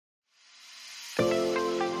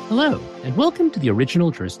Hello, and welcome to the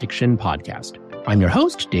Original Jurisdiction podcast. I'm your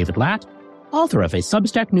host, David Latt, author of a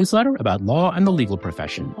Substack newsletter about law and the legal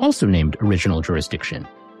profession, also named Original Jurisdiction,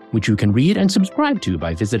 which you can read and subscribe to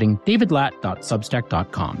by visiting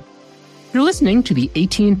davidlatt.substack.com. You're listening to the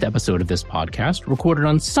 18th episode of this podcast, recorded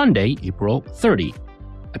on Sunday, April 30.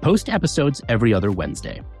 I post episodes every other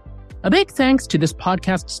Wednesday. A big thanks to this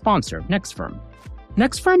podcast sponsor, NextFirm.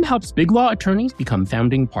 NextFirm helps big law attorneys become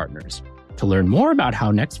founding partners. To learn more about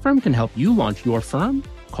how NextFirm can help you launch your firm,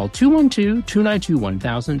 call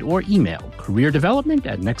 212-292-1000 or email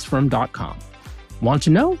careerdevelopment@nextfirm.com. Want to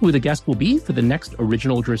know who the guest will be for the next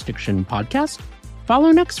Original Jurisdiction podcast?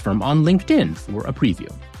 Follow NextFirm on LinkedIn for a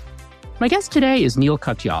preview. My guest today is Neal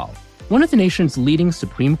Katyal, one of the nation's leading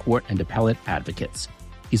Supreme Court and appellate advocates.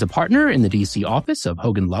 He's a partner in the D.C. office of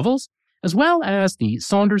Hogan Lovells, as well as the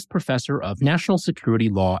Saunders Professor of National Security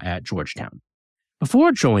Law at Georgetown.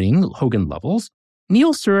 Before joining Hogan Lovells,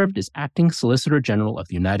 Neal served as acting Solicitor General of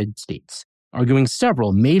the United States, arguing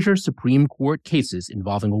several major Supreme Court cases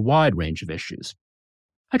involving a wide range of issues.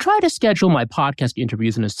 I try to schedule my podcast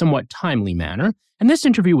interviews in a somewhat timely manner, and this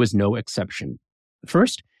interview was no exception.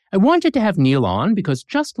 First, I wanted to have Neal on because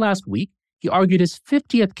just last week, he argued his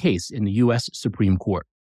 50th case in the U.S. Supreme Court,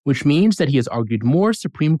 which means that he has argued more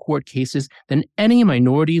Supreme Court cases than any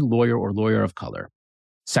minority lawyer or lawyer of color.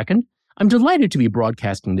 Second, I'm delighted to be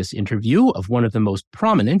broadcasting this interview of one of the most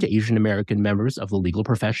prominent Asian American members of the legal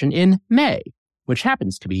profession in May, which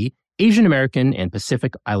happens to be Asian American and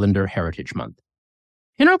Pacific Islander Heritage Month.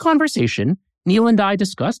 In our conversation, Neal and I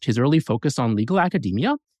discussed his early focus on legal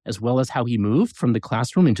academia, as well as how he moved from the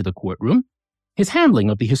classroom into the courtroom, his handling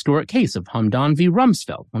of the historic case of Hamdan v.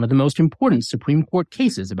 Rumsfeld, one of the most important Supreme Court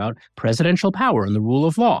cases about presidential power and the rule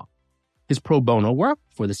of law, his pro bono work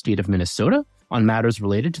for the state of Minnesota on matters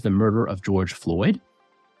related to the murder of George Floyd,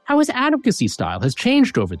 how his advocacy style has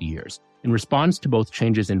changed over the years in response to both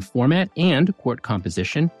changes in format and court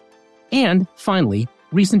composition, and, finally,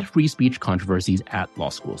 recent free speech controversies at law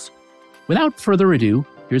schools. Without further ado,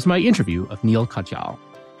 here's my interview of Neal Katyal.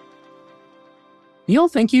 Neal,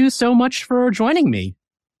 thank you so much for joining me.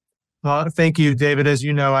 Thank you, David. As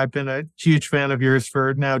you know, I've been a huge fan of yours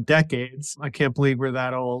for now decades. I can't believe we're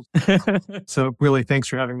that old. So really, thanks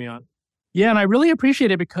for having me on. Yeah, and I really appreciate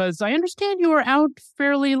it because I understand you were out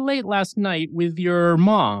fairly late last night with your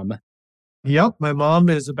mom. Yep, my mom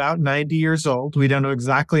is about 90 years old. We don't know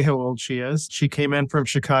exactly how old she is. She came in from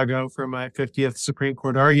Chicago for my 50th Supreme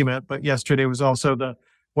Court argument, but yesterday was also the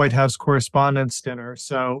White House Correspondents' Dinner.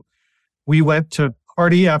 So we went to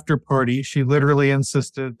party after party. She literally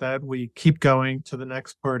insisted that we keep going to the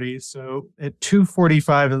next party. So at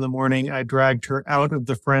 2:45 in the morning, I dragged her out of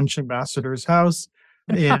the French ambassador's house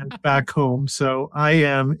and back home. So I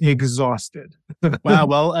am exhausted. Wow.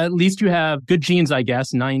 Well, at least you have good genes, I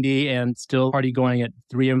guess, 90 and still party going at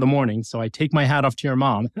 3 in the morning. So I take my hat off to your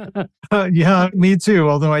mom. Yeah, me too.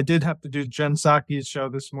 Although I did have to do Jen Psaki's show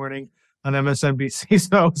this morning on MSNBC.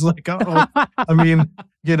 So I was like, oh, I mean,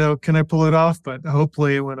 can I pull it off? But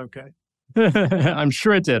hopefully it went okay. I'm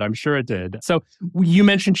sure it did. So you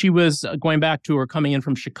mentioned she was going back to or coming in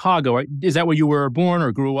from Chicago. Is that where you were born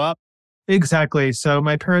or grew up? Exactly. So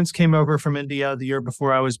my parents came over from India the year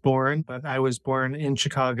before I was born, but I was born in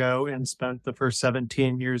Chicago and spent the first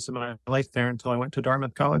 17 years of my life there until I went to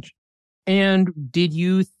Dartmouth College. And did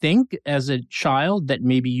you think as a child that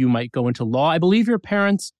maybe you might go into law? I believe your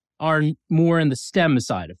parents are more in the STEM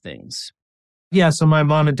side of things. Yeah, so my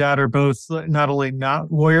mom and dad are both not only not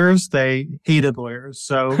lawyers, they hated lawyers.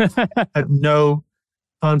 So had no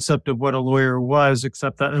concept of what a lawyer was,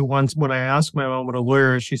 except that once when I asked my mom what a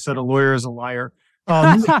lawyer is, she said a lawyer is a liar.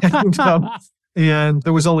 And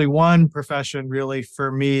there was only one profession really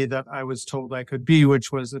for me that I was told I could be,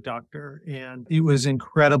 which was a doctor. And it was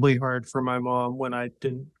incredibly hard for my mom when I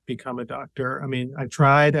didn't become a doctor. I mean, I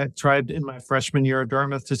tried in my freshman year at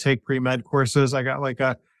Dartmouth to take pre-med courses. I got like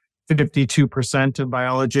a 52% in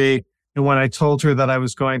biology. And when I told her that I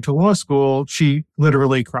was going to law school, she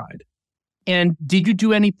literally cried. And did you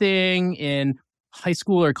do anything in high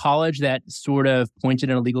school or college that sort of pointed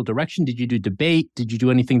in a legal direction? Did you do debate? Did you do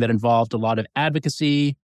anything that involved a lot of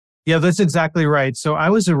advocacy? Yeah, that's exactly right. So I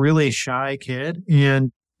was a really shy kid.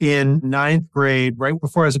 And in ninth grade, right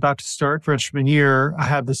before I was about to start freshman year, I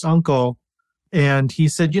had this uncle and he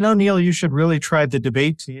said, Neal, you should really try the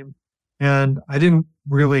debate team. And I didn't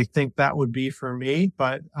really think that would be for me,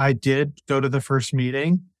 but I did go to the first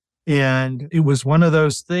meeting. And it was one of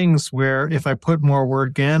those things where if I put more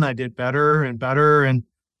work in, I did better and better. And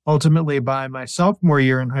ultimately, by my sophomore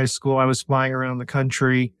year in high school, I was flying around the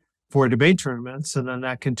country for debate tournaments. And then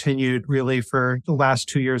that continued really for the last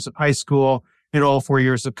 2 years of high school. in all 4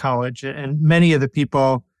 years of college. And many of the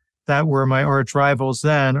people that were my arch rivals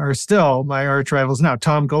then are still my arch rivals now.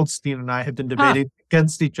 Tom Goldstein and I have been debating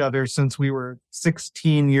against each other since we were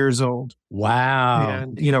 16 years old. Wow.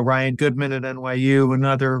 And, Ryan Goodman at NYU,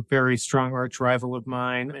 another very strong arch rival of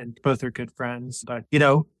mine, and both are good friends. But,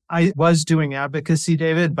 I was doing advocacy,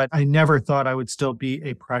 David, but I never thought I would still be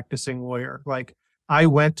a practicing lawyer. Like, I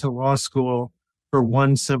went to law school for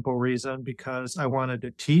one simple reason, because I wanted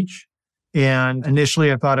to teach. And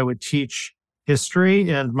initially I thought I would teach history.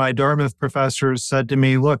 And my Dartmouth professors said to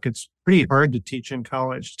me, look, it's pretty hard to teach in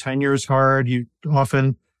college. Tenure's hard. You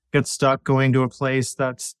often get stuck going to a place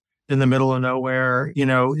that's in the middle of nowhere.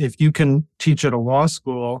 If you can teach at a law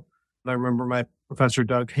school, I remember my professor,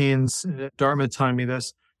 Doug Haynes at Dartmouth, telling me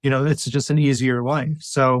this, it's just an easier life.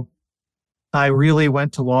 So I really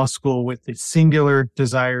went to law school with the singular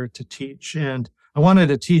desire to teach. And I wanted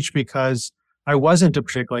to teach because I wasn't a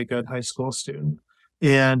particularly good high school student.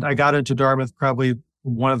 And I got into Dartmouth probably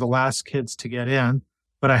one of the last kids to get in.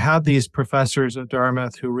 But I had these professors at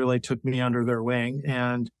Dartmouth who really took me under their wing.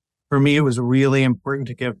 And for me, it was really important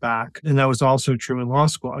to give back. And that was also true in law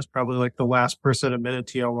school. I was probably like the last person admitted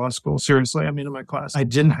to Yale Law School. Seriously, in my class, I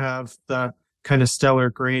didn't have the kind of stellar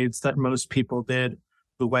grades that most people did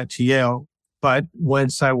who went to Yale. But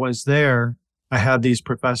once I was there, I had these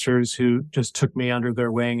professors who just took me under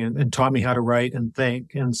their wing and taught me how to write and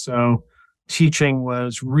think. And so teaching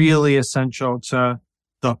was really essential to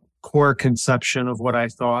the core conception of what I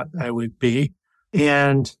thought I would be.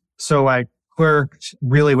 And so I clerked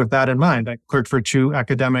really with that in mind. I clerked for two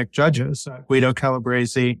academic judges, Guido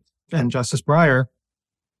Calabresi and Justice Breyer.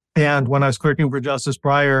 And when I was clerking for Justice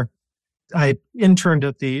Breyer, I interned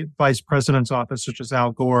at the vice president's office, which is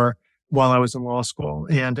Al Gore, while I was in law school.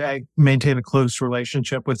 And I maintained a close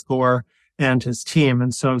relationship with Gore and his team.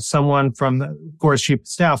 And so someone from Gore's chief of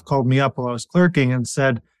staff called me up while I was clerking and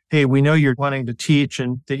said, hey, we know you're wanting to teach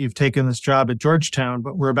and that you've taken this job at Georgetown,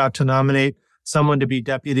 but we're about to nominate someone to be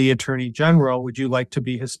deputy attorney general. Would you like to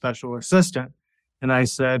be his special assistant? And I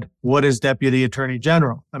said, what is deputy attorney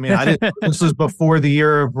general? I didn't, this was before the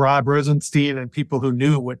year of Rod Rosenstein and people who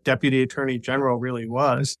knew what deputy attorney general really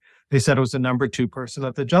was. They said it was the number 2 person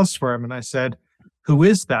at the justice firm. And I said, who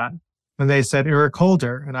is that? And they said, Eric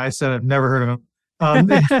Holder. And I said, I've never heard of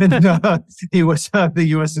him. He was the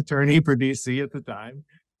U.S. attorney for D.C. at the time.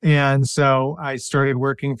 And so I started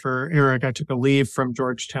working for Eric. I took a leave from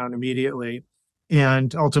Georgetown immediately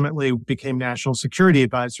and ultimately became national security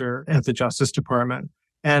advisor at the Justice Department.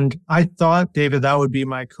 And I thought, David, that would be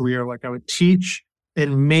my career. Like I would teach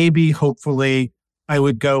and maybe, hopefully, I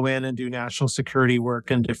would go in and do national security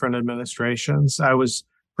work in different administrations. I was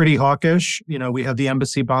pretty hawkish. We had the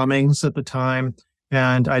embassy bombings at the time,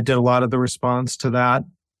 and I did a lot of the response to that.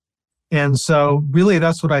 And so really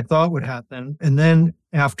that's what I thought would happen. And then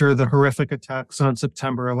after the horrific attacks on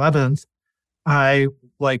September 11th,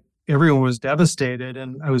 everyone was devastated.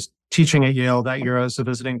 And I was teaching at Yale that year. I was a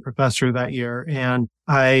visiting professor that year. And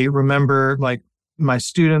I remember my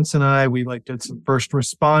students and we did some first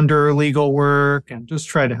responder legal work and just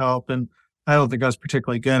tried to help. And I don't think I was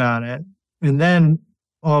particularly good at it. And then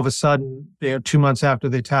all of a sudden, 2 months after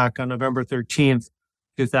the attack on November 13th,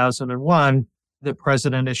 2001, the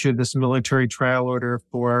president issued this military trial order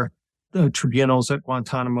for the tribunals at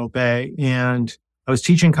Guantanamo Bay. And I was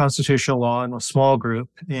teaching constitutional law in a small group.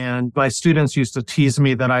 And my students used to tease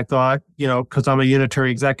me that I thought, because I'm a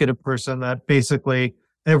unitary executive person, that basically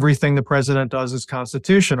everything the president does is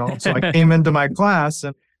constitutional. So I came into my class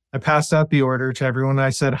and I passed out the order to everyone. And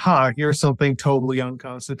I said, here's something totally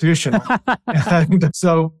unconstitutional. And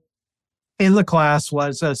so in the class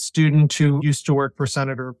was a student who used to work for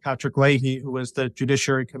Senator Patrick Leahy, who was the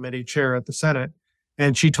Judiciary Committee chair at the Senate.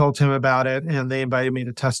 And she told him about it, and they invited me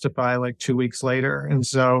to testify 2 weeks later. And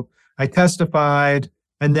so I testified,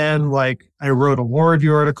 and then I wrote a law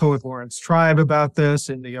review article with Lawrence Tribe about this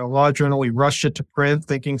in the Law Journal. We rushed it to print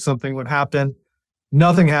thinking something would happen.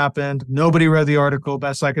 Nothing happened. Nobody read the article,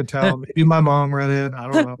 best I could tell. Maybe my mom read it. I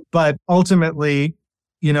don't know. But ultimately,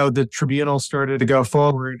 the tribunal started to go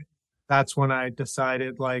forward. That's when I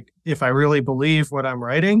decided, if I really believe what I'm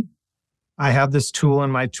writing, I have this tool in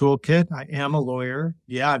my toolkit. I am a lawyer.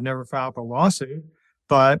 Yeah, I've never filed a lawsuit,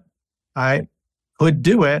 but I could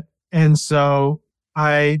do it. And so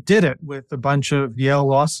I did it with a bunch of Yale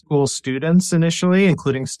Law School students initially,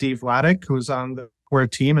 including Steve Laddick, who was on the core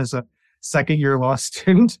team as a second-year law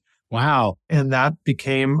student. Wow. And that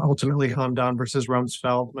became ultimately Hamdan versus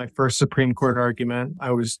Rumsfeld, my first Supreme Court argument.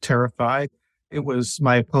 I was terrified. It was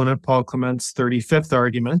my opponent, Paul Clement's 35th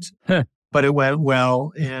argument. but it went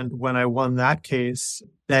well. And when I won that case,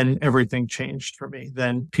 then everything changed for me.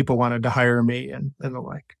 Then people wanted to hire me and the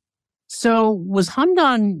like. So was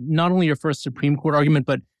Hamdan not only your first Supreme Court argument,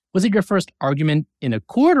 but was it your first argument in a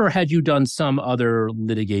court, or had you done some other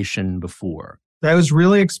litigation before? I was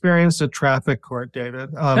really experienced at traffic court,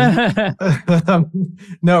 David.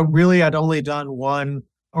 No, really, I'd only done one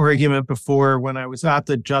argument before when I was at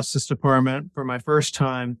the Justice Department for my first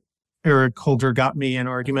time. Eric Holder got me an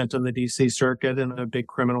argument in the DC Circuit in a big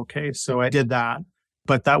criminal case. So I did that,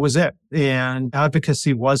 but that was it. And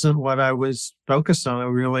advocacy wasn't what I was focused on. I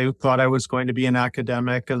really thought I was going to be an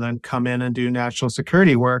academic and then come in and do national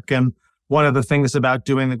security work. And one of the things about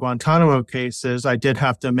doing the Guantanamo case is I did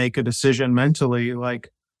have to make a decision mentally, like,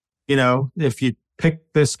 if you pick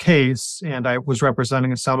this case and I was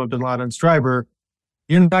representing Osama bin Laden's driver,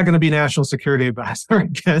 you're not going to be national security advisor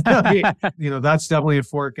again. That's definitely a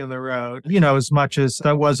fork in the road, as much as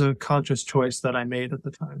that was a conscious choice that I made at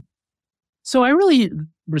the time. So I really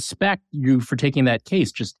respect you for taking that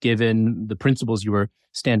case, just given the principles you were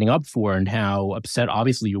standing up for and how upset,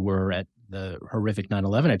 obviously, you were at the horrific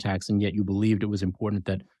 9/11 attacks, and yet you believed it was important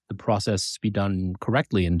that the process be done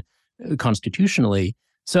correctly and constitutionally.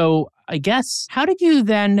 So I guess, how did you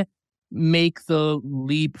then make the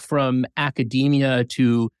leap from academia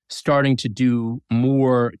to starting to do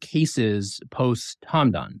more cases post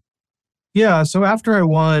Hamdan? Yeah. So after I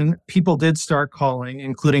won, people did start calling,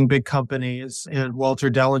 including big companies. And Walter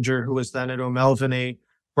Dellinger, who was then at O'Melveny,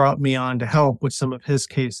 brought me on to help with some of his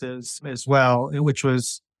cases as well, which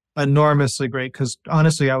was enormously great because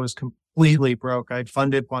honestly, I was completely broke. I'd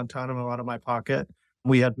funded Guantanamo out of my pocket.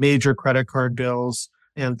 We had major credit card bills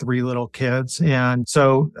and 3 little kids. And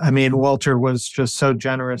so, Walter was just so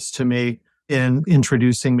generous to me in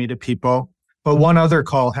introducing me to people. But one other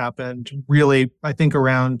call happened really, I think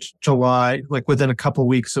around July, like within a couple of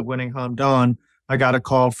weeks of winning Hamdan, I got a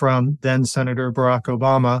call from then Senator Barack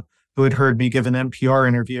Obama, who had heard me give an NPR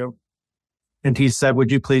interview. And he said,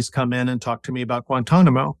 would you please come in and talk to me about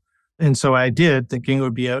Guantanamo? And so I did, thinking it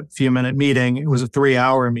would be a few-minute meeting. It was a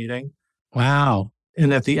 3-hour meeting. Wow.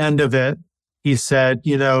 And at the end of it, he said,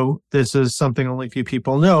 this is something only a few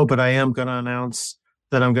people know, but I am going to announce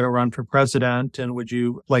that I'm going to run for president. And would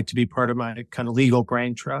you like to be part of my kind of legal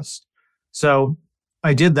brain trust? So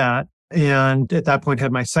I did that. And at that point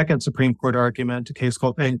had my second Supreme Court argument, a case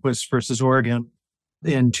called Enquist versus Oregon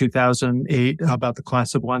in 2008 about the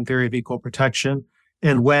class of 1 theory of equal protection.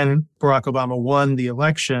 And when Barack Obama won the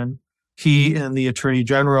election, he and the Attorney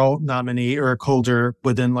General nominee, Eric Holder,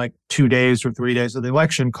 within like 2 days or 3 days of the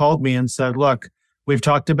election, called me and said, look, we've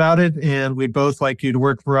talked about it and we'd both like you to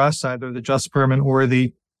work for us, either the Justice Department or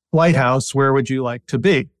the White House. Where would you like to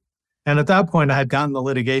be? And at that point, I had gotten the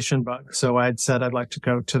litigation bug. So I'd said I'd like to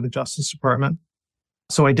go to the Justice Department.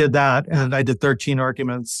 So I did that, and I did 13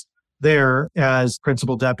 arguments there as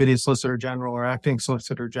Principal Deputy Solicitor General or Acting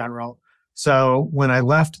Solicitor General. So when I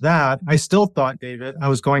left that, I still thought, David, I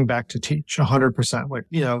was going back to teach 100%. Like,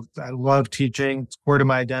 I love teaching. It's core to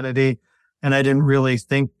my identity. And I didn't really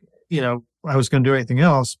think, I was going to do anything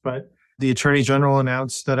else. But the Attorney General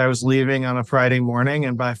announced that I was leaving on a Friday morning.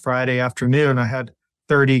 And by Friday afternoon, I had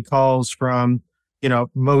 30 calls from,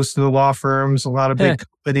 most of the law firms, a lot of big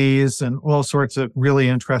companies, and all sorts of really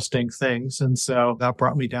interesting things. And so that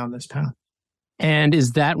brought me down this path. And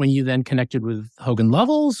is that when you then connected with Hogan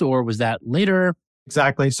Lovells, or was that later?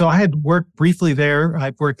 Exactly. So I had worked briefly there.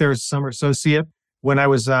 I worked there as a summer associate. When I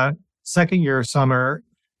was second year summer,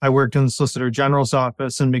 I worked in the Solicitor General's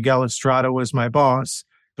office, and Miguel Estrada was my boss,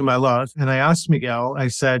 whom I love. And I asked Miguel, I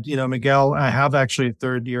said, Miguel, I have actually a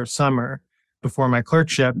 3rd year summer before my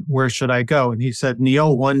clerkship. Where should I go? And he said,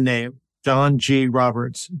 Neal, one name, John G.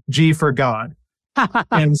 Roberts, G for God.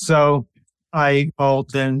 And so I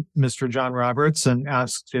called then Mr. John Roberts and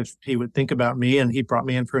asked if he would think about me. And he brought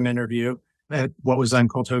me in for an interview at what was then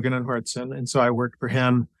called Hogan and Hartson. And so I worked for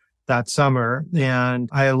him that summer. And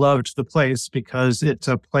I loved the place because it's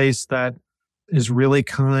a place that is really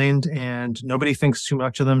kind and nobody thinks too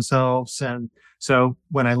much of themselves. And so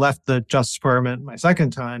when I left the Justice Department my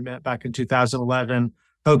second time back in 2011,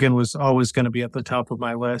 Hogan was always going to be at the top of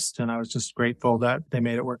my list. And I was just grateful that they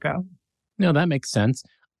made it work out. No, that makes sense.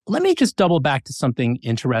 Let me just double back to something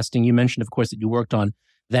interesting. You mentioned, of course, that you worked on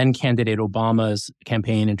then candidate Obama's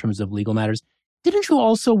campaign in terms of legal matters. Didn't you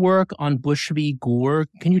also work on Bush v. Gore?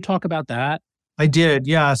 Can you talk about that? I did,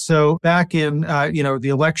 yeah. So back in, the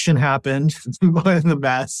election happened, the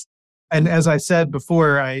mess. And as I said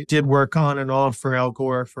before, I did work on and off for Al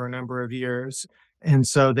Gore for a number of years. And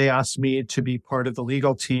so they asked me to be part of the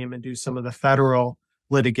legal team and do some of the federal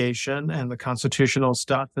litigation and the constitutional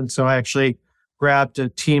stuff. And so I actually grabbed a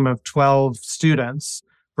team of 12 students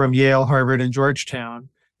from Yale, Harvard, and Georgetown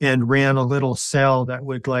and ran a little cell that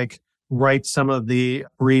would write some of the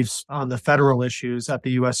briefs on the federal issues at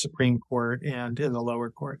the U.S. Supreme Court and in the lower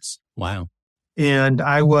courts. Wow. And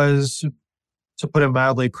I was, to put it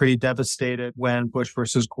mildly, pretty devastated when Bush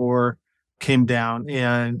versus Gore came down.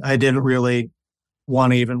 And I didn't really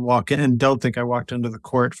want to even walk in, and don't think I walked into the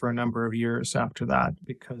court for a number of years after that,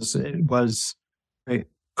 because I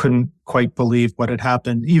couldn't quite believe what had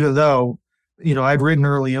happened, even though, I'd written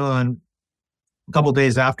early on, a couple of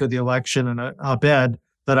days after the election in an op-ed,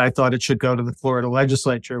 that I thought it should go to the Florida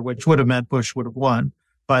legislature, which would have meant Bush would have won.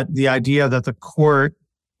 But the idea that the court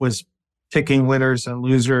was picking winners and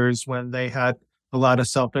losers when they had a lot of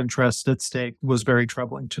self-interest at stake was very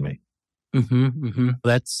troubling to me.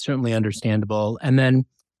 That's certainly understandable. And then,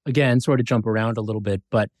 again, sort of jump around a little bit,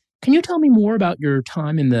 but can you tell me more about your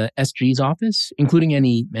time in the SG's office, including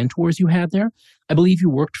any mentors you had there? I believe you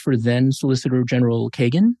worked for then Solicitor General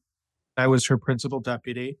Kagan. I was her principal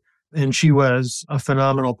deputy, and she was a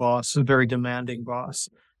phenomenal boss, a very demanding boss.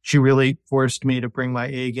 She really forced me to bring my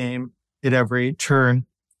A game at every turn.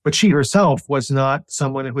 But she herself was not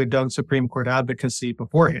someone who had done Supreme Court advocacy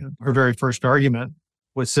beforehand. Her very first argument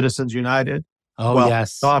was Citizens United.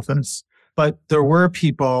 Yes. Office. But there were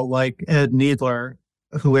people like Ed Needler,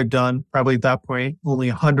 who had done probably at that point only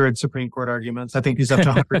 100 Supreme Court arguments. I think he's up to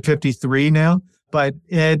 153 now. But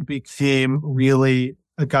Ed became really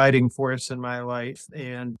a guiding force in my life.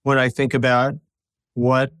 And when I think about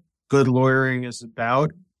what good lawyering is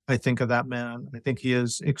about, I think of that man. I think he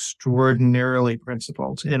is extraordinarily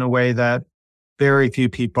principled in a way that very few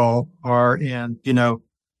people are. And,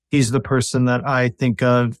 he's the person that I think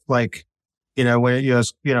of when you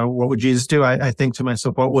ask, what would Jesus do? I think to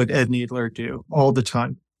myself, what would Ed Needler do all the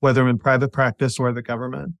time, whether I'm in private practice or the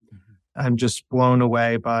government? I'm just blown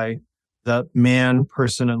away by the man,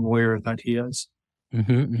 person, and lawyer that he is.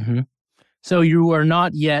 So you are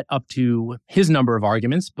not yet up to his number of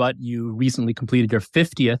arguments, but you recently completed your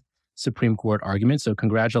 50th Supreme Court argument. So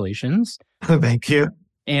congratulations. Thank you.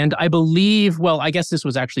 And I believe, I guess this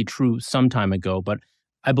was actually true some time ago, but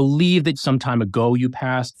I believe that some time ago you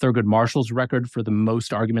passed Thurgood Marshall's record for the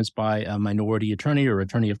most arguments by a minority attorney or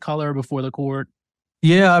attorney of color before the court.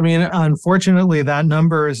 Yeah, unfortunately, that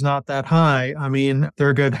number is not that high.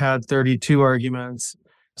 Thurgood had 32 arguments.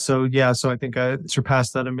 So I think I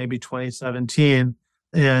surpassed that in maybe 2017.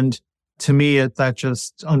 And to me, that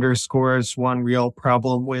just underscores one real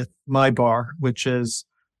problem with my bar, which is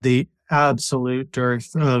the absolute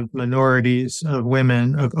dearth of minorities, of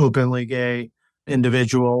women, of openly gay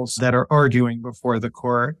individuals that are arguing before the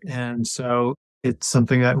court. And so it's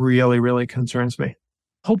something that really, really concerns me.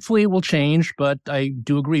 Hopefully it will change, but I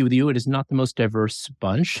do agree with you. It is not the most diverse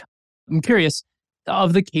bunch. I'm curious,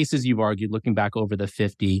 of the cases you've argued, looking back over the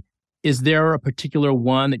 50, is there a particular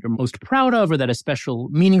one that you're most proud of or that has special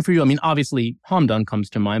meaning for you? Obviously, Hamdan comes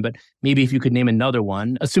to mind, but maybe if you could name another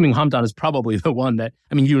one, assuming Hamdan is probably the one that,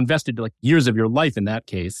 you invested years of your life in that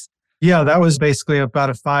case. Yeah, that was basically about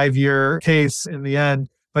a 5-year case in the end.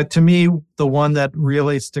 But to me, the one that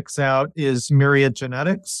really sticks out is Myriad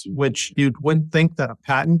Genetics, which you wouldn't think that a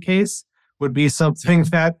patent case would be something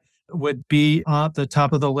that would be at the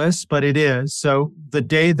top of the list, but it is. So the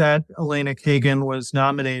day that Elena Kagan was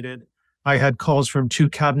nominated, I had calls from 2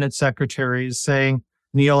 cabinet secretaries saying,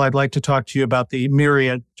 Neal, I'd like to talk to you about the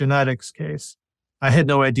Myriad Genetics case. I had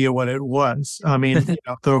no idea what it was.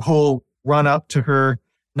 The whole run up to her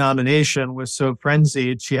nomination was so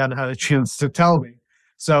frenzied, she hadn't had a chance to tell me.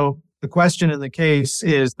 So the question in the case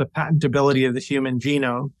is the patentability of the human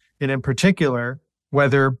genome, and in particular,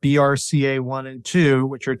 whether BRCA1 and 2,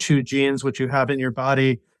 which are 2 genes which you have in your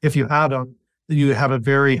body, if you have them, you have a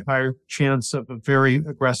very high chance of a very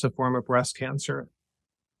aggressive form of breast cancer.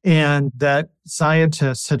 And that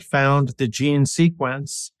scientists had found the gene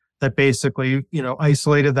sequence that basically,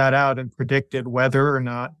 isolated that out and predicted whether or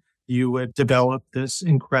not you would develop this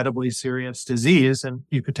incredibly serious disease, and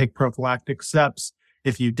you could take prophylactic steps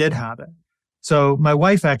if you did have it. So my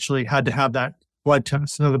wife actually had to have that blood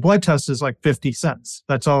test. Now, the blood test is like 50 cents.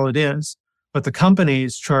 That's all it is. But the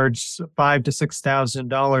companies charged $5,000 to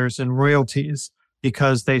 $6,000 in royalties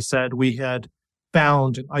because they said we had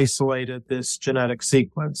found and isolated this genetic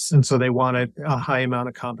sequence. And so they wanted a high amount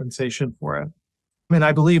of compensation for it.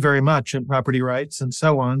 I believe very much in property rights and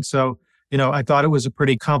so on. So, I thought it was a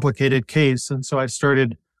pretty complicated case. And so I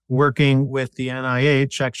started working with the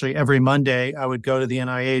NIH. Actually, every Monday, I would go to the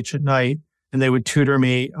NIH at night and they would tutor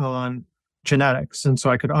me on genetics. And so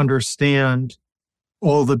I could understand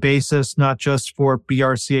all the basis, not just for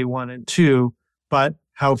BRCA1 and 2, but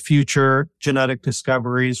how future genetic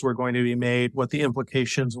discoveries were going to be made, what the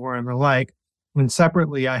implications were and the like. And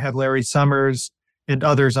separately, I had Larry Summers and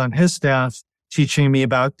others on his staff teaching me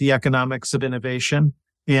about the economics of innovation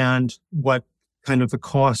and what kind of the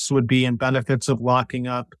costs would be and benefits of locking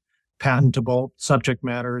up patentable subject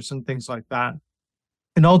matters and things like that.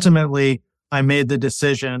 And ultimately, I made the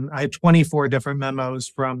decision. I had 24 different memos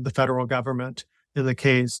from the federal government in the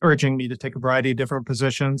case, urging me to take a variety of different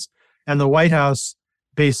positions. And the White House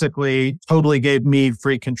basically totally gave me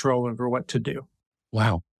free control over what to do.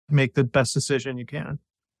 Wow. Make the best decision you can.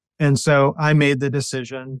 And so I made the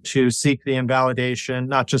decision to seek the invalidation,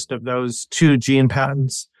 not just of those 2 gene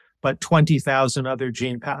patents, but 20,000 other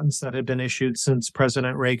gene patents that had been issued since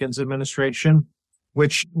President Reagan's administration,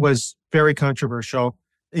 which was very controversial.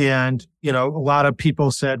 And, a lot of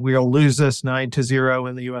people said we'll lose this 9-0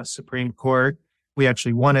 in the U.S. Supreme Court. We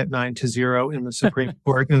actually won it 9-0 in the Supreme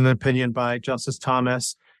Court, in an opinion by Justice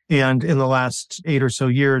Thomas. And in the last 8 or so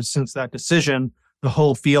years since that decision, the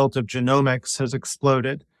whole field of genomics has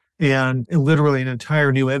exploded. And literally an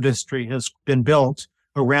entire new industry has been built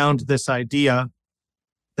around this idea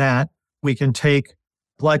that we can take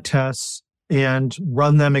blood tests and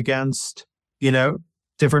run them against,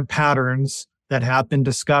 different patterns that have been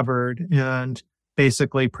discovered and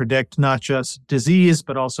basically predict not just disease,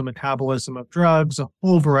 but also metabolism of drugs, a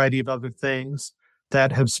whole variety of other things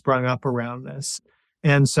that have sprung up around this.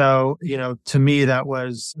 And so, to me, that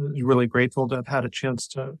was really grateful to have had a chance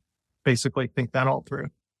to basically think that all through.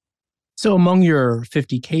 So among your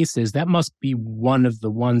 50 cases, that must be one of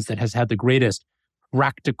the ones that has had the greatest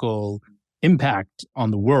practical impact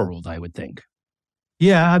on the world, I would think.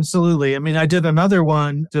 Yeah, absolutely. I mean, I did another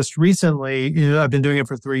one just recently. I've been doing it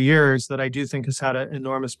for 3 years that I do think has had an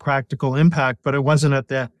enormous practical impact, but it wasn't at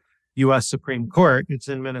the U.S. Supreme Court. It's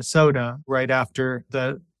in Minnesota. Right after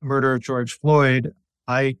the murder of George Floyd,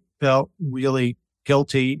 I felt really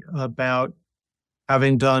guilty about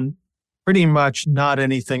having done pretty much not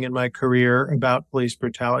anything in my career about police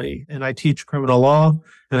brutality. And I teach criminal law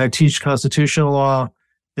and I teach constitutional law,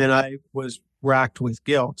 and I was racked with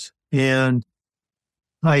guilt. And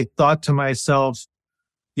I thought to myself,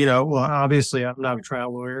 well, obviously I'm not a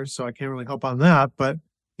trial lawyer, so I can't really help on that. But,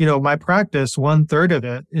 my practice, 1/3 of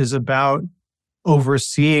it is about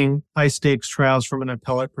overseeing high stakes trials from an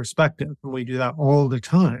appellate perspective. And we do that all the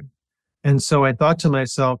time. And so I thought to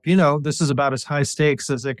myself, this is about as high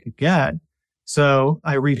stakes as it could get. So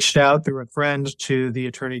I reached out through a friend to the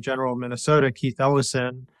Attorney General of Minnesota, Keith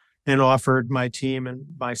Ellison, and offered my team and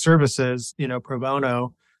my services, pro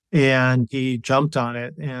bono, and he jumped on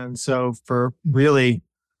it. And so for really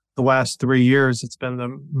the last 3 years, it's been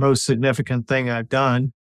the most significant thing I've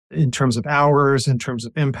done in terms of hours, in terms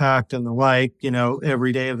of impact and the like,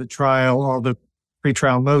 every day of the trial, all the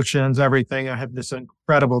pretrial motions, everything. I have this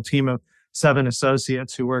incredible team of 7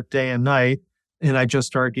 associates who work day and night. And I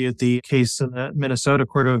just argued the case in the Minnesota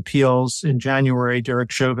Court of Appeals in January,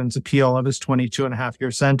 Derek Chauvin's appeal of his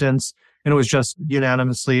 22.5-year sentence. And it was just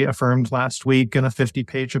unanimously affirmed last week in a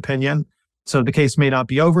 50-page opinion. So the case may not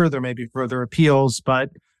be over. There may be further appeals. But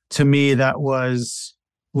to me, that was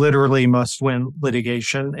literally must-win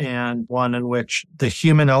litigation, and one in which the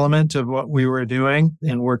human element of what we were doing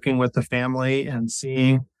and working with the family and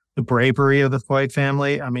seeing the bravery of the Floyd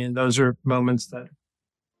family, I mean, those are moments that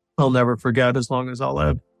I'll never forget as long as I'll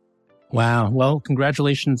live. Wow. Well,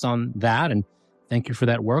 congratulations on that. And thank you for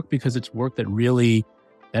that work, because it's work that really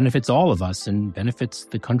benefits all of us and benefits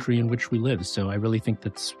the country in which we live. So I really think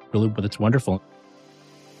that's wonderful.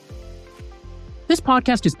 This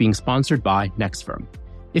podcast is being sponsored by NextFirm.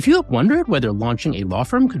 If you have wondered whether launching a law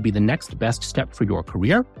firm could be the next best step for your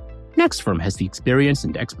career, NextFirm has the experience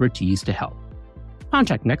and expertise to help.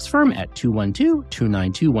 Contact NextFirm at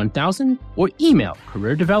 212-292-1000 or email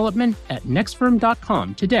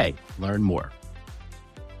careerdevelopment@nextfirm.com today. Learn more.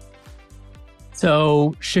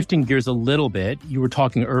 So shifting gears a little bit, you were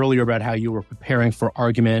talking earlier about how you were preparing for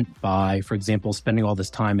argument by, for example, spending all this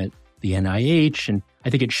time at the NIH. And I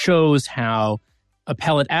think it shows how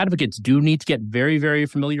appellate advocates do need to get very, very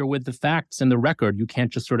familiar with the facts and the record. You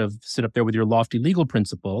can't just sort of sit up there with your lofty legal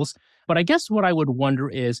principles. But I guess what I would wonder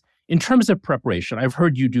is, in terms of preparation, I've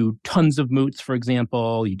heard you do tons of moots, for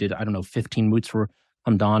example. You did, 15 moots for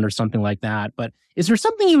Hamdan or something like that. But is there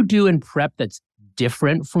something you do in prep that's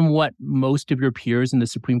different from what most of your peers in the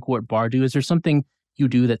Supreme Court bar do? Is there something you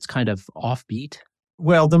do that's kind of offbeat?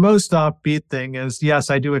 Well, the most offbeat thing is,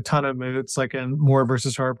 yes, I do a ton of moots. Like in Moore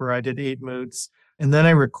versus Harper, I did 8 moots. And then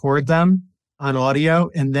I record them on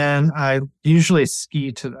audio, and then I usually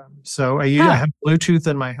ski to them. So I have Bluetooth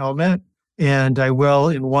in my helmet, and I will,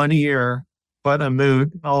 in one ear, but a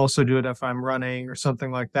moot. I'll also do it if I'm running or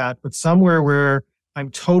something like that. But somewhere where I'm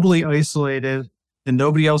totally isolated and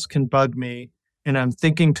nobody else can bug me. And I'm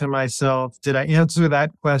thinking to myself, did I answer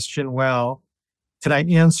that question well? Can I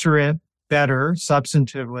answer it better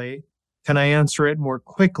substantively? Can I answer it more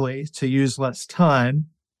quickly to use less time?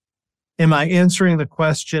 Am I answering the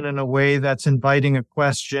question in a way that's inviting a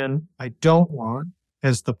question I don't want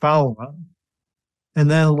as the follow-up? And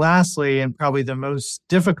then lastly, and probably the most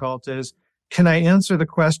difficult is, can I answer the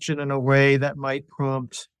question in a way that might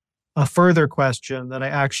prompt a further question that I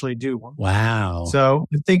actually do want? Wow. So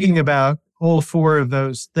I'm thinking about all four of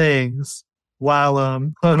those things while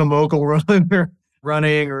on a mogul run or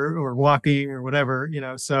running or walking or whatever,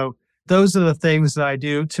 so those are the things that I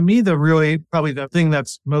do. To me, probably the thing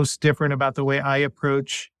that's most different about the way I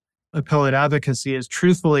approach appellate advocacy is,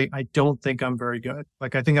 truthfully, I don't think I'm very good.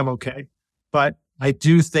 Like, I think I'm okay, but I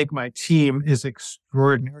do think my team is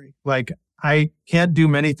extraordinary. Like, I can't do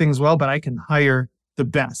many things well, but I can hire the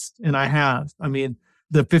best. And I have. I mean,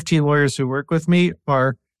 the 15 lawyers who work with me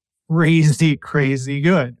are crazy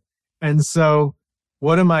good. And so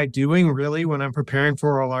what am I doing really when I'm preparing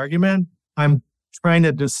for oral argument? I'm trying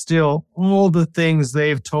to distill all the things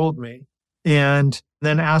they've told me and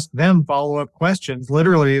then ask them follow-up questions,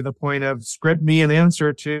 literally the point of script me an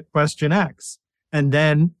answer to question X. And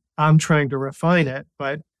then I'm trying to refine it.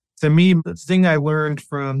 But to me, the thing I learned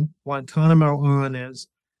from Guantanamo on is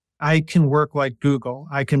I can work like Google.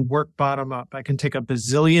 I can work bottom up. I can take a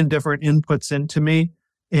bazillion different inputs into me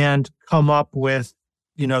and come up with,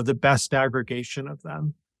 the best aggregation of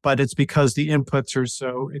them. But it's because the inputs are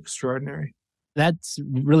so extraordinary. That's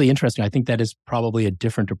really interesting. I think that is probably a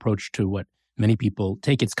different approach to what many people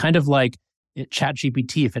take. It's kind of like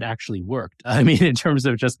ChatGPT if it actually worked. I mean, in terms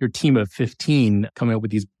of just your team of 15 coming up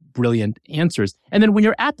with these brilliant answers. And then when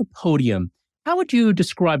you're at the podium, how would you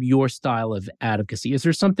describe your style of advocacy? Is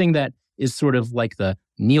there something that is sort of like the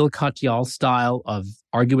Neal Katyal style of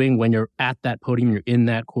arguing when you're at that podium, you're in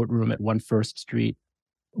that courtroom at 1 First Street?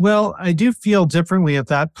 Well, I do feel differently at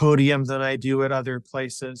that podium than I do at other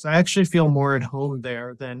places. I actually feel more at home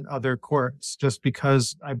there than other courts, just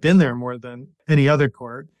because I've been there more than any other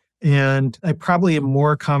court. And I probably am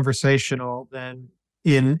more conversational than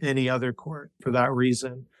in any other court for that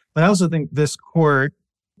reason. But I also think this court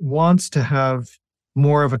wants to have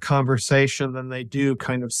more of a conversation than they do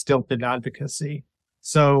kind of stilted advocacy.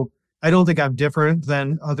 So I don't think I'm different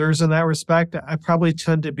than others in that respect. I probably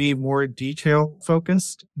tend to be more detail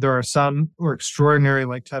focused. There are some who are extraordinary,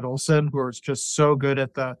 like Ted Olson, who are just so good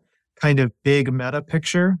at the kind of big meta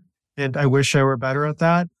picture. And I wish I were better at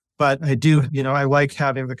that. But I do, I like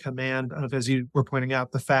having the command of, as you were pointing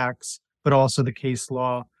out, the facts, but also the case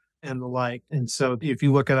law and the like. And so if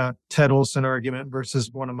you look at a Ted Olson argument versus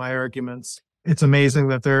one of my arguments, it's amazing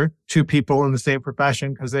that there are two people in the same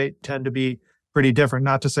profession because they tend to be pretty different.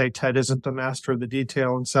 Not to say Ted isn't the master of the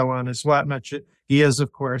detail and so on as well. He is,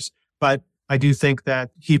 of course, but I do think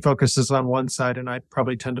that he focuses on one side and I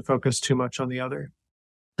probably tend to focus too much on the other.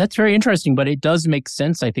 That's very interesting, but it does make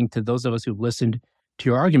sense, I think, to those of us who've listened to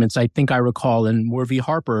your arguments. I think I recall in Moore v.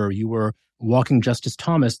 Harper, you were walking Justice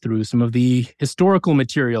Thomas through some of the historical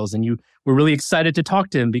materials and you were really excited to talk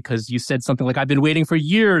to him because you said something like, I've been waiting for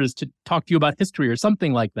years to talk to you about history or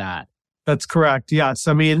something like that. That's correct. Yes.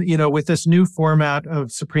 I mean, with this new format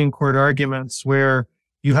of Supreme Court arguments where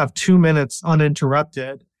you have 2 minutes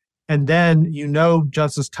uninterrupted, and then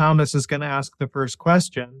Justice Thomas is going to ask the first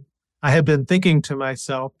question. I have been thinking to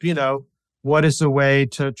myself, what is a way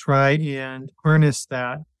to try and harness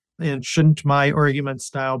that? And shouldn't my argument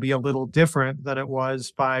style be a little different than it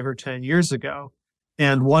was 5 or 10 years ago?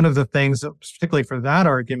 And one of the things, that, particularly for that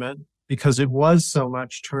argument, because it was so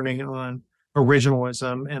much turning on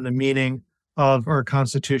originalism and the meaning of our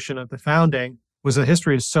Constitution at the founding, was that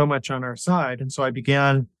history is so much on our side. And so I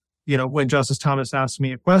began, when Justice Thomas asked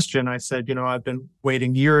me a question, I said, I've been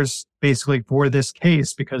waiting years basically for this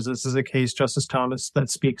case because this is a case, Justice Thomas, that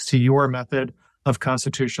speaks to your method of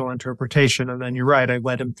constitutional interpretation. And then you're right, I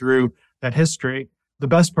led him through that history. The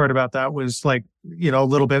best part about that was a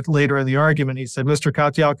little bit later in the argument, he said, Mr.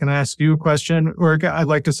 Katyal, can I ask you a question? Or I'd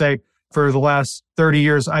like to say, for the last 30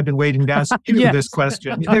 years, I've been waiting to ask you this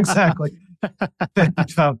question. Exactly.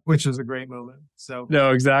 Which is a great moment. So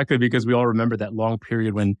no, exactly, because we all remember that long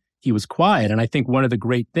period when he was quiet. And I think one of the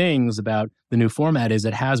great things about the new format is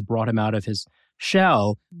it has brought him out of his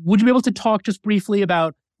shell. Would you be able to talk just briefly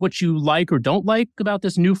about what you like or don't like about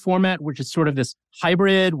this new format, which is sort of this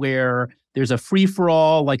hybrid where there's a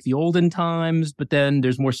free-for-all like the olden times, but then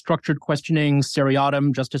there's more structured questioning,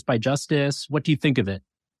 seriatim, justice by justice? What do you think of it?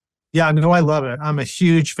 Yeah, no, I love it. I'm a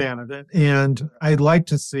huge fan of it. And I'd like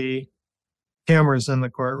to see cameras in the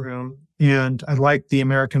courtroom. And I'd like the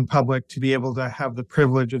American public to be able to have the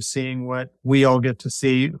privilege of seeing what we all get to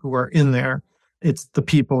see who are in there. It's the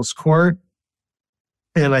people's court,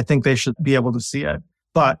 and I think they should be able to see it.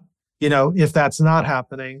 But, if that's not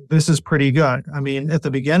happening, this is pretty good. I mean, at the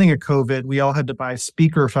beginning of COVID, we all had to buy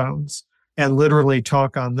speaker phones and literally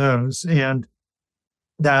talk on those. And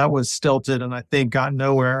that was stilted and I think got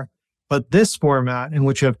nowhere. But this format in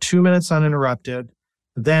which you have 2 minutes uninterrupted,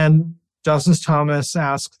 then Justice Thomas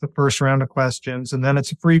asks the first round of questions, and then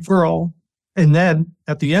it's a free-for-all. And then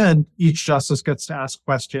at the end, each justice gets to ask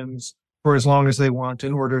questions for as long as they want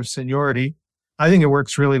in order of seniority. I think it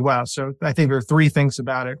works really well. So I think there are three things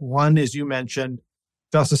about it. One, as you mentioned,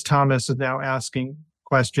 Justice Thomas is now asking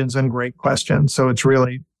questions and great questions. So it's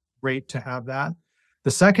really great to have that. The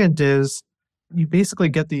second is you basically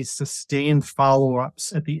get these sustained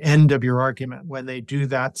follow-ups at the end of your argument when they do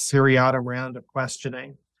that seriata round of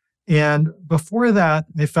questioning. And before that,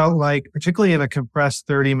 I felt like, particularly in a compressed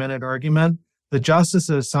 30-minute argument, the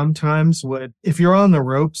justices sometimes would, if you're on the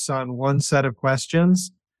ropes on one set of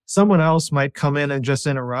questions, someone else might come in and just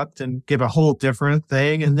interrupt and give a whole different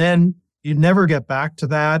thing. And then you'd never get back to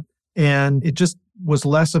that. And it just was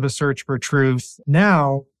less of a search for truth.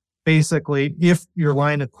 Now, basically, if your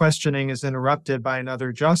line of questioning is interrupted by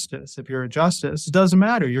another justice, if you're a justice, it doesn't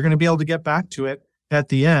matter. You're going to be able to get back to it at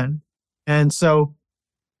the end. And so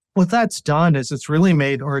what that's done is it's really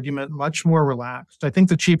made argument much more relaxed. I think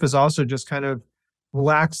the chief has also just kind of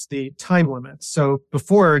relaxed the time limits. So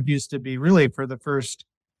before, it used to be really for the first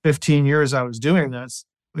 15 years I was doing this,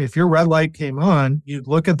 if your red light came on, you'd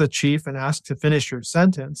look at the chief and ask to finish your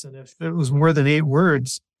sentence. And if it was more than 8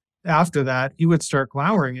 words after that, he would start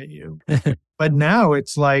glowering at you. But now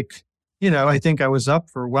it's like, I think I was up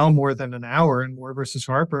for well more than an hour in Moore versus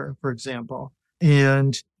Harper, for example.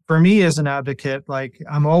 And for me as an advocate, like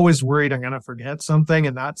I'm always worried I'm going to forget something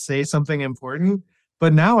and not say something important.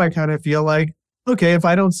 But now I kind of feel like, okay, if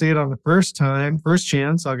I don't see it on the first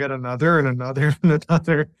chance, I'll get another and another and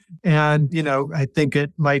another. And, I think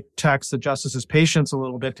it might tax the justice's patience a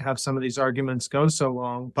little bit to have some of these arguments go so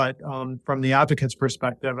long. But from the advocate's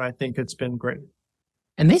perspective, I think it's been great.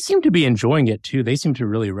 And they seem to be enjoying it too. They seem to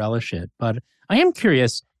really relish it. But I am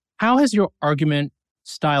curious, how has your argument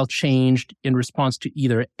style changed in response to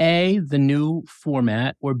either A, the new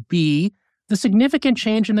format, or B, the significant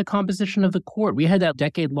change in the composition of the court? We had that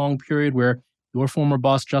decade-long period where your former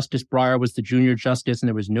boss, Justice Breyer, was the junior justice, and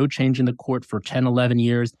there was no change in the court for 10, 11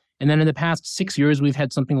 years. And then in the past 6 years, we've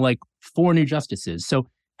had something like 4 new justices. So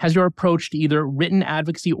has your approach to either written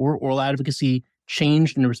advocacy or oral advocacy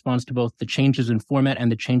changed in response to both the changes in format and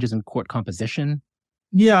the changes in court composition?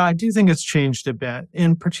 Yeah, I do think it's changed a bit.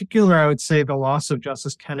 In particular, I would say the loss of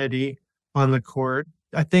Justice Kennedy on the court.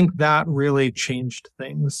 I think that really changed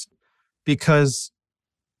things because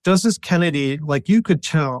Justice Kennedy, like you could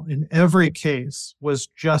tell in every case, was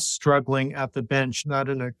just struggling at the bench, not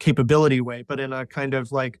in a capability way, but in a kind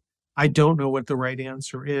of like, I don't know what the right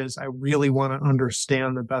answer is. I really want to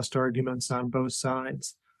understand the best arguments on both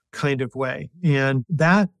sides kind of way. And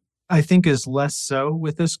that, I think, is less so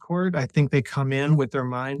with this court. I think they come in with their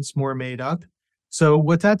minds more made up. So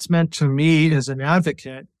what that's meant to me as an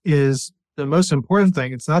advocate is the most important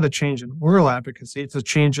thing. It's not a change in oral advocacy. It's a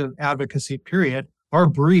change in advocacy, period. Our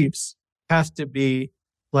briefs have to be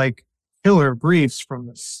like killer briefs from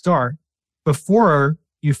the start. Before,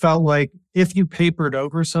 you felt like if you papered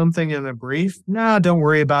over something in a brief, don't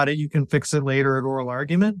worry about it. You can fix it later at oral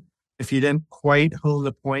argument if you didn't quite hold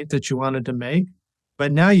the point that you wanted to make.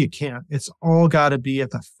 But now you can't. It's all got to be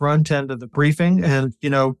at the front end of the briefing. And,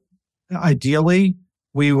 ideally,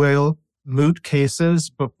 we will moot cases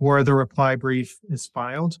before the reply brief is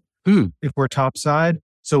filed if we're topside.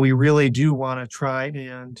 So we really do want to try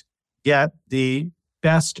and get the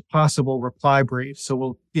best possible reply brief. So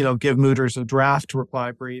we'll, give mooters a draft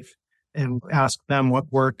reply brief and ask them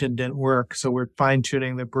what worked and didn't work. So we're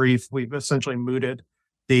fine-tuning the brief. We've essentially mooted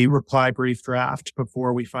the reply brief draft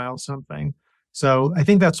before we file something. So I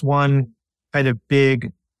think that's one kind of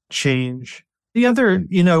big change. The other,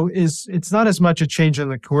 is it's not as much a change in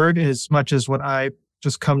the court as much as what I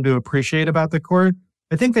just come to appreciate about the court.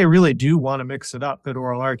 I think they really do want to mix it up at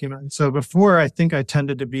oral argument. So before, I think I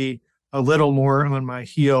tended to be a little more on my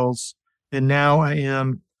heels, and now I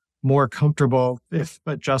am more comfortable if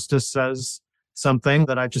a justice says something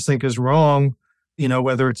that I just think is wrong,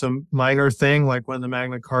 whether it's a minor thing like when the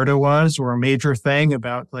Magna Carta was, or a major thing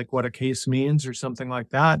about like what a case means or something like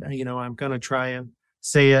that. I'm going to try and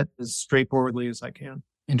say it as straightforwardly as I can.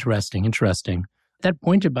 Interesting. That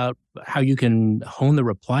point about how you can hone the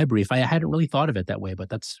reply brief, I hadn't really thought of it that way, but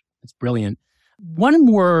that's brilliant. One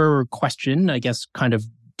more question, I guess, kind of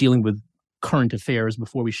dealing with current affairs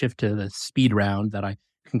before we shift to the speed round that I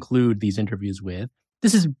conclude these interviews with.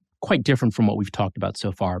 This is quite different from what we've talked about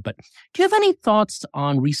so far, but do you have any thoughts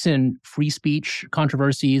on recent free speech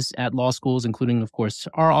controversies at law schools, including, of course,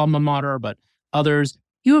 our alma mater, but others?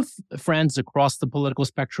 You have friends across the political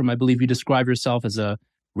spectrum. I believe you describe yourself as a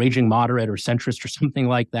raging moderate or centrist or something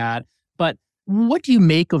like that. But what do you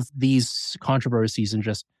make of these controversies and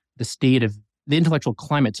just the state of the intellectual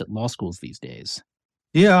climates at law schools these days?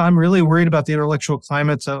 Yeah, I'm really worried about the intellectual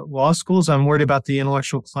climates at law schools. I'm worried about the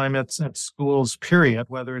intellectual climates at schools, period,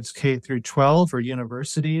 whether it's K through 12 or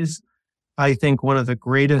universities. I think one of the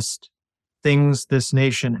greatest things this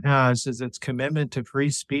nation has is its commitment to free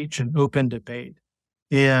speech and open debate.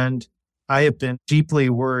 And I have been deeply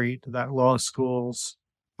worried that law schools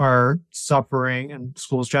are suffering, and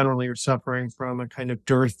schools generally are suffering from a kind of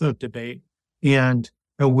dearth of debate and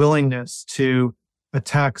a willingness to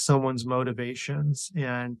attack someone's motivations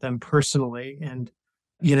and them personally. And,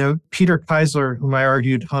 Peter Keisler, whom I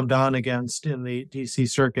argued Hamdan against in the DC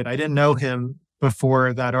circuit, I didn't know him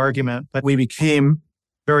before that argument, but we became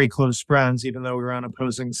very close friends, even though we were on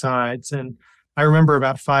opposing sides. And I remember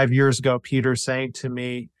about 5 years ago, Peter saying to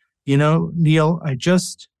me, Neal, I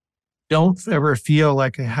just don't ever feel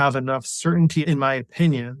like I have enough certainty in my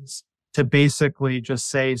opinions to basically just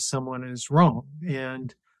say someone is wrong.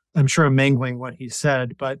 And I'm sure I'm mangling what he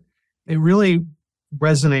said, but it really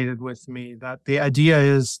resonated with me that the idea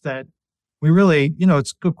is that we really,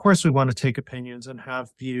 it's of course we want to take opinions and have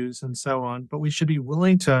views and so on, but we should be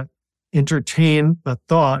willing to entertain the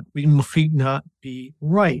thought we might not be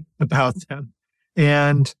right about them.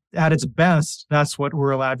 And at its best, that's what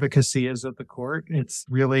oral advocacy is at the court. It's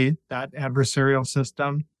really that adversarial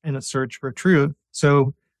system in a search for truth.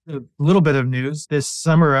 So a little bit of news. This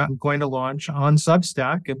summer, I'm going to launch on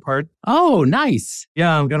Substack in part. Oh, nice.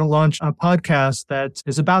 Yeah, I'm going to launch a podcast that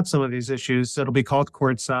is about some of these issues. It'll be called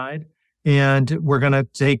Courtside. And we're going to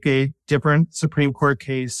take a different Supreme Court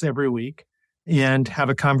case every week and have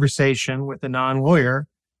a conversation with a non-lawyer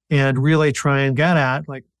and really try and get at,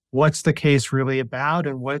 like, what's the case really about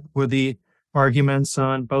and what were the arguments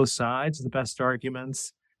on both sides, the best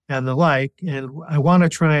arguments and the like. And I want to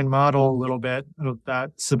try and model a little bit of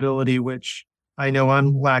that civility, which I know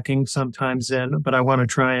I'm lacking sometimes in, but I want to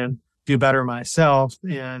try and do better myself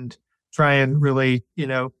and try and really,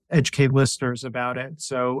 educate listeners about it.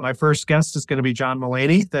 So my first guest is going to be John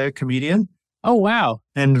Mulaney, the comedian. Oh, wow.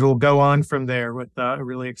 And it'll go on from there with a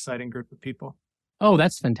really exciting group of people. Oh,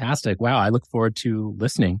 that's fantastic. Wow. I look forward to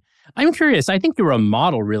listening. I'm curious. I think you're a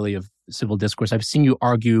model, really, of civil discourse. I've seen you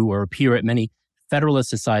argue or appear at many Federalist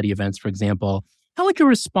Society events, for example. How would you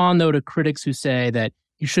respond, though, to critics who say that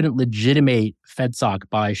you shouldn't legitimate FedSoc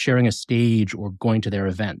by sharing a stage or going to their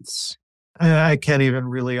events? I can't even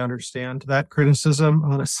really understand that criticism,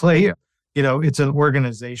 honestly. It's an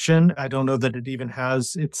organization. I don't know that it even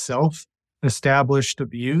has itself established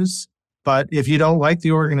views. But if you don't like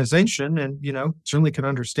the organization and, certainly can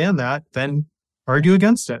understand that, then argue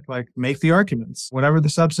against it. Like, make the arguments, whatever the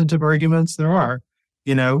substantive arguments there are.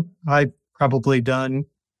 I've probably done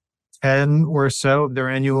 10 or so of their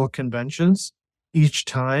annual conventions. Each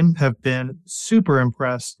time have been super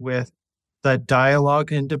impressed with the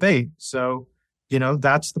dialogue and debate. So,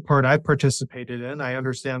 that's the part I participated in. I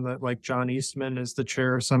understand that, like, John Eastman is the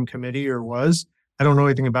chair of some committee or was. I don't know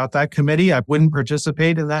anything about that committee. I wouldn't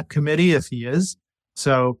participate in that committee if he is.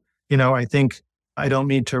 So, I think I don't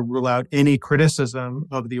mean to rule out any criticism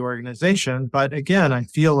of the organization. But again, I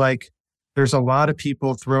feel like there's a lot of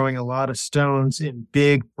people throwing a lot of stones in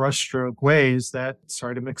big brushstroke ways that,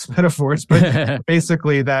 sorry to mix metaphors, but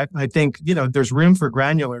basically that I think, there's room for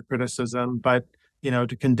granular criticism, but,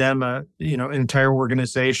 to condemn an entire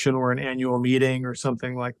organization or an annual meeting or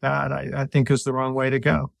something like that, I think is the wrong way to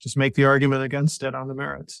go. Just make the argument against it on the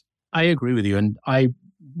merits. I agree with you. And I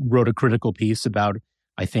wrote a critical piece about,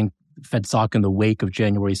 I think, FedSoc in the wake of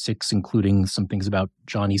January 6th, including some things about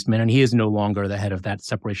John Eastman. And he is no longer the head of that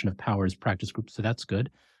separation of powers practice group. So that's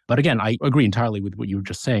good. But again, I agree entirely with what you were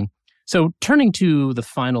just saying. So turning to the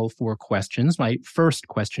final 4 questions, my first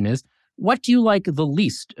question is, what do you like the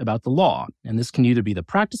least about the law? And this can either be the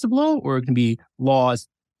practice of law or it can be law as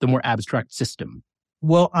the more abstract system.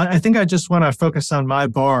 Well, I think I just want to focus on my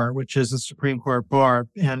bar, which is the Supreme Court bar,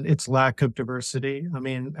 and its lack of diversity. I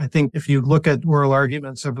mean, I think if you look at oral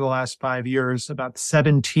arguments over the last 5 years, about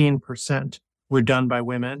 17% were done by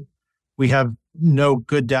women. We have no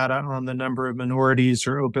good data on the number of minorities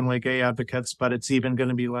or openly gay advocates, but it's even going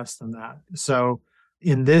to be less than that. So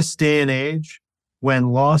in this day and age, when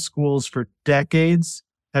law schools for decades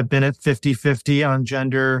have been at 50-50 on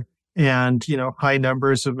gender and, high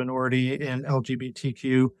numbers of minority and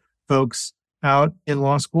LGBTQ folks out in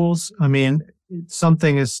law schools. I mean,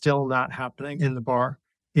 something is still not happening in the bar.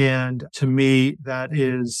 And to me, that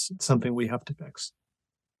is something we have to fix.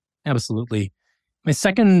 Absolutely. My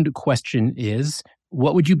second question is,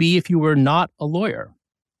 what would you be if you were not a lawyer?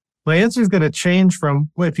 My answer is going to change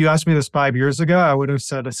from, if you asked me this 5 years ago, I would have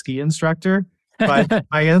said a ski instructor. But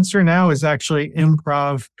my answer now is actually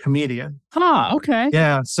improv comedian. Okay.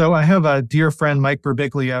 Yeah. So I have a dear friend, Mike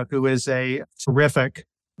Birbiglia, who is a terrific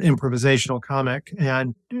improvisational comic.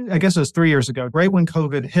 And I guess it was 3 years ago, right when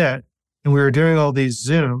COVID hit and we were doing all these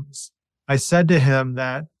Zooms, I said to him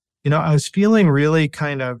that, I was feeling really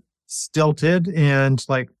kind of stilted and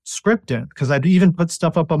like scripted because I'd even put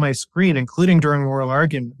stuff up on my screen, including during oral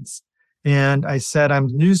arguments. And I said, I'm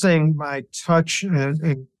losing my touch,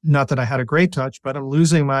 and not that I had a great touch, but I'm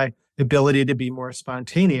losing my ability to be more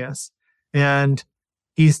spontaneous. And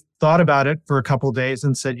he thought about it for a couple of days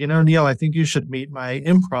and said, Neal, I think you should meet my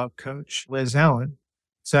improv coach, Liz Allen.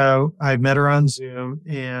 So I met her on Zoom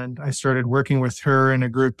and I started working with her in a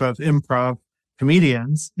group of improv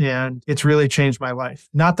comedians, and it's really changed my life.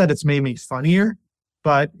 Not that it's made me funnier,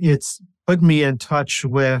 but it's put me in touch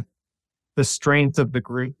with the strength of the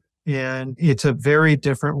group. And it's a very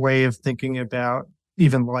different way of thinking about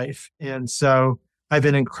even life. And so I've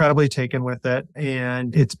been incredibly taken with it,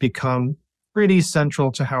 and it's become pretty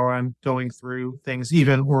central to how I'm going through things,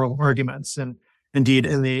 even oral arguments. And indeed,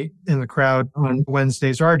 in the crowd on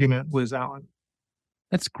Wednesday's argument was Alan.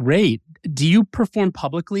 That's great. Do you perform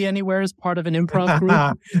publicly anywhere as part of an improv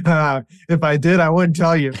group? If I did, I wouldn't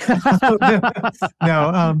tell you.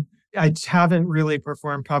 No, I haven't really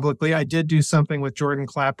performed publicly. I did do something with Jordan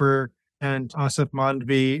Clapper and Asif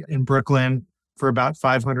Mandvi in Brooklyn for about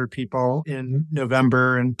 500 people in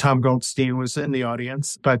November, and Tom Goldstein was in the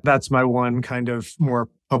audience. But that's my one kind of more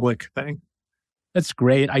public thing. That's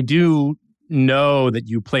great. I do know that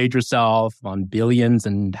you played yourself on Billions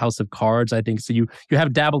and House of Cards, I think. So you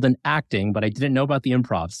have dabbled in acting, but I didn't know about the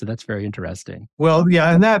improv. So that's very interesting. Well,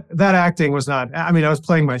 yeah. And that acting was not, I was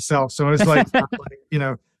playing myself. So it was like,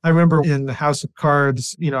 I remember in the House of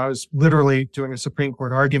Cards, I was literally doing a Supreme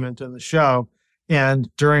Court argument in the show. And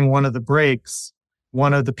during one of the breaks,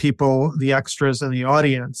 one of the people, the extras in the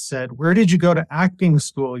audience said, "Where did you go to acting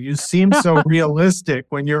school? You seem so realistic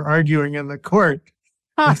when you're arguing in the court."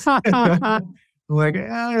 Like,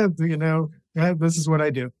 this is what I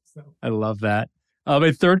do. So. I love that.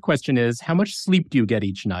 My third question is, how much sleep do you get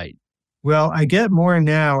each night? Well, I get more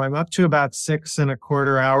now. I'm up to about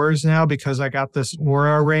 6.25 hours now because I got this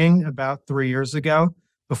Oura ring about 3 years ago.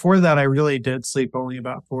 Before that, I really did sleep only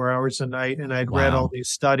about 4 hours a night. And I'd read all these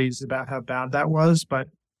studies about how bad that was, but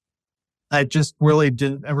I just really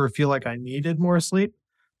didn't ever feel like I needed more sleep.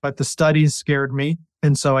 But the studies scared me.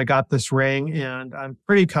 And so I got this ring and I'm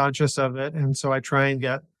pretty conscious of it. And so I try and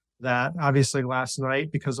get that. Obviously last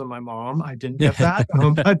night, because of my mom, I didn't get that.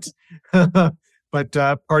 But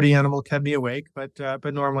party animal kept me awake. But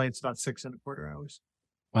normally it's about 6.25 hours.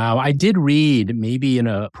 Wow. I did read maybe in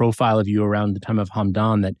a profile of you around the time of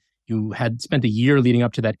Hamdan that you had spent a year leading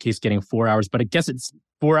up to that case getting 4 hours, but I guess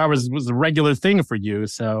 4 hours was a regular thing for you.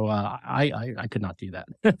 So I could not do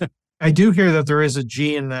that. I do hear that there is a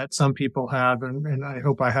gene that some people have, and I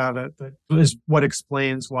hope I have it, that is what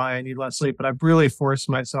explains why I need less sleep. But I've really forced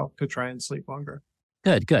myself to try and sleep longer.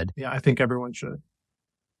 Good. Yeah, I think everyone should.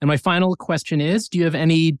 And my final question is, do you have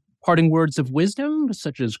any parting words of wisdom,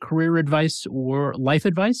 such as career advice or life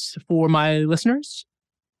advice for my listeners?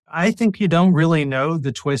 I think you don't really know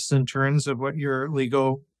the twists and turns of what your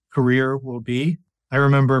legal career will be. I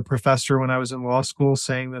remember a professor when I was in law school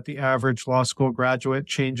saying that the average law school graduate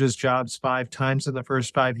changes jobs 5 times in the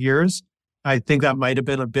first 5 years. I think that might have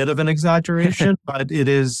been a bit of an exaggeration, but it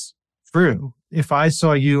is true. If I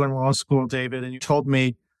saw you in law school, David, and you told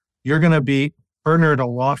me you're going to be partner at a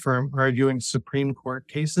law firm arguing Supreme Court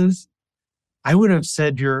cases, I would have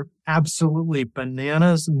said you're absolutely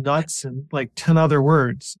bananas, nuts, and like 10 other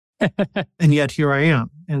words. And yet here I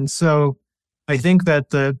am. And so I think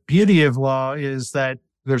that the beauty of law is that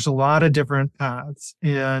there's a lot of different paths,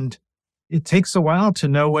 and it takes a while to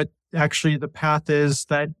know what actually the path is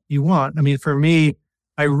that you want. I mean, for me,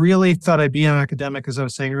 I really thought I'd be an academic, as I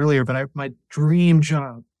was saying earlier, but my dream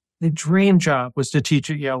job was to teach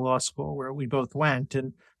at Yale Law School, where we both went.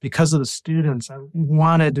 And because of the students, I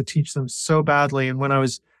wanted to teach them so badly. And when I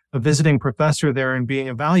was a visiting professor there and being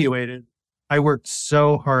evaluated, I worked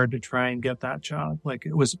so hard to try and get that job. Like,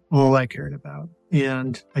 it was all I cared about.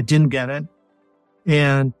 And I didn't get it.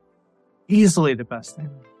 And easily the best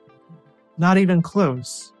thing. Not even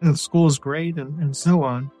close. And the school is great and so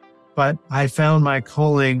on. But I found my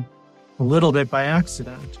calling a little bit by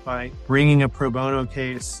accident, by bringing a pro bono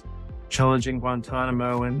case, challenging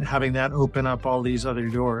Guantanamo, and having that open up all these other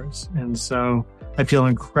doors. And so I feel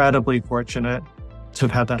incredibly fortunate to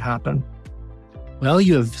have had that happen. Well,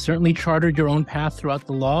 you have certainly chartered your own path throughout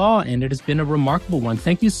the law, and it has been a remarkable one.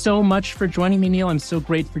 Thank you so much for joining me, Neal. I'm so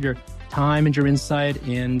grateful for your time and your insight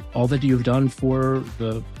and all that you've done for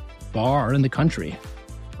the bar and the country.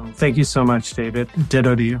 Well, thank you so much, David.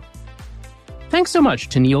 Ditto to you. Thanks so much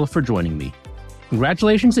to Neal for joining me.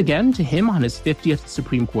 Congratulations again to him on his 50th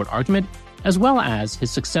Supreme Court argument, as well as his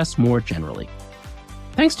success more generally.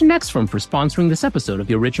 Thanks to NextFirm for sponsoring this episode of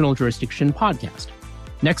the Original Jurisdiction podcast.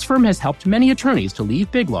 NextFirm has helped many attorneys to leave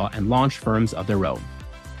big law and launch firms of their own.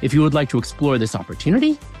 If you would like to explore this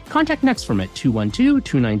opportunity, contact NextFirm at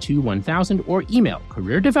 212-292-1000 or email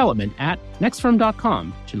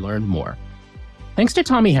careerdevelopment@nextfirm.com to learn more. Thanks to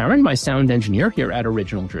Tommy Herron, my sound engineer here at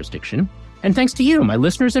Original Jurisdiction, and thanks to you, my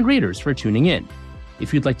listeners and readers, for tuning in.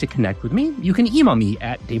 If you'd like to connect with me, you can email me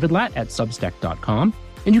at davidlatt@substack.com,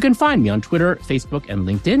 and you can find me on Twitter, Facebook, and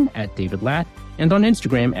LinkedIn at David Latt, and on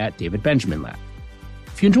Instagram at David Benjamin Latt.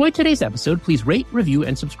 If you enjoyed today's episode, please rate, review,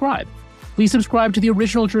 and subscribe. Please subscribe to the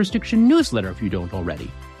Original Jurisdiction newsletter if you don't already,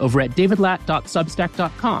 over at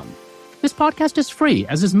davidlatt.substack.com. This podcast is free,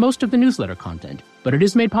 as is most of the newsletter content, but it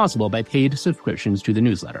is made possible by paid subscriptions to the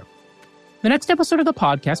newsletter. The next episode of the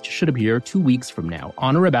podcast should appear 2 weeks from now,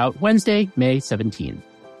 on or about Wednesday, May 17th.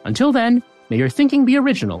 Until then, may your thinking be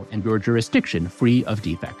original and your jurisdiction free of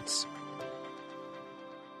defects.